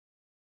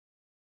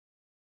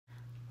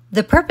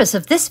The purpose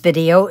of this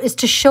video is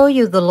to show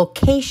you the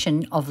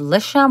location of Le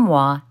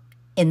Chamois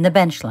in the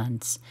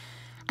Benchlands,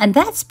 and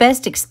that's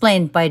best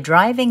explained by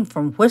driving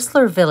from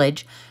Whistler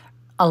Village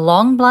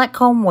along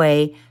Blackcomb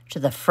Way to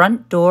the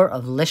front door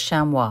of Le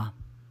Chamois.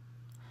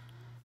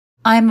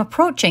 I am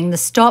approaching the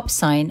stop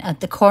sign at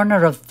the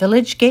corner of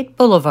Village Gate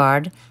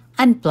Boulevard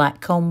and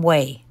Blackcomb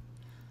Way.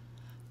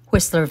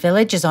 Whistler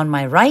Village is on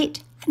my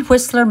right and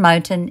Whistler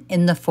Mountain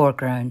in the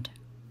foreground.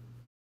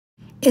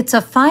 It's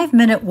a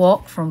 5-minute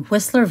walk from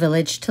Whistler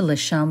Village to Le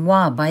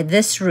Chamois by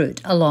this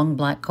route along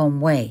Blackcomb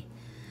Way.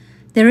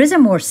 There is a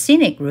more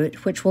scenic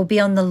route which will be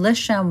on the Le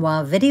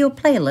Chamois video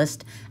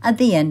playlist at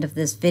the end of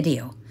this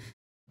video.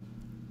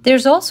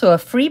 There's also a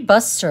free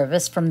bus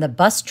service from the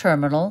bus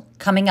terminal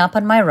coming up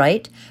on my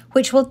right,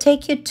 which will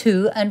take you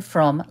to and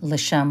from Le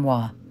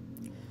Chamois.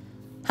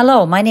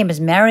 Hello, my name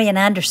is Marian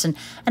Anderson,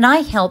 and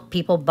I help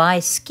people buy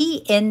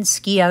ski-in,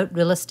 ski-out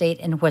real estate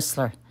in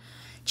Whistler.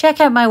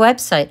 Check out my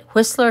website,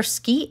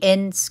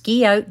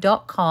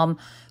 whistlerskiinskiout.com,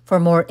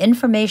 for more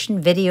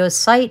information, videos,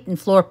 site and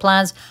floor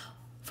plans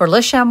for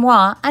Le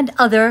Chamois and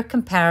other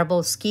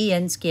comparable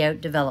ski-in,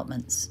 ski-out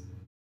developments.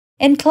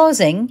 In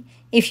closing,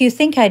 if you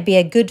think I'd be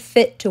a good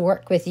fit to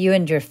work with you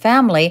and your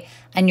family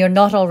and you're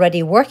not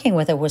already working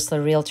with a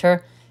Whistler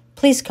realtor,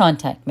 please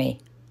contact me.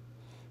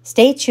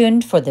 Stay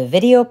tuned for the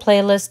video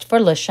playlist for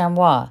Le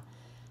Chamois,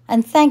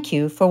 and thank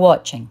you for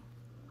watching.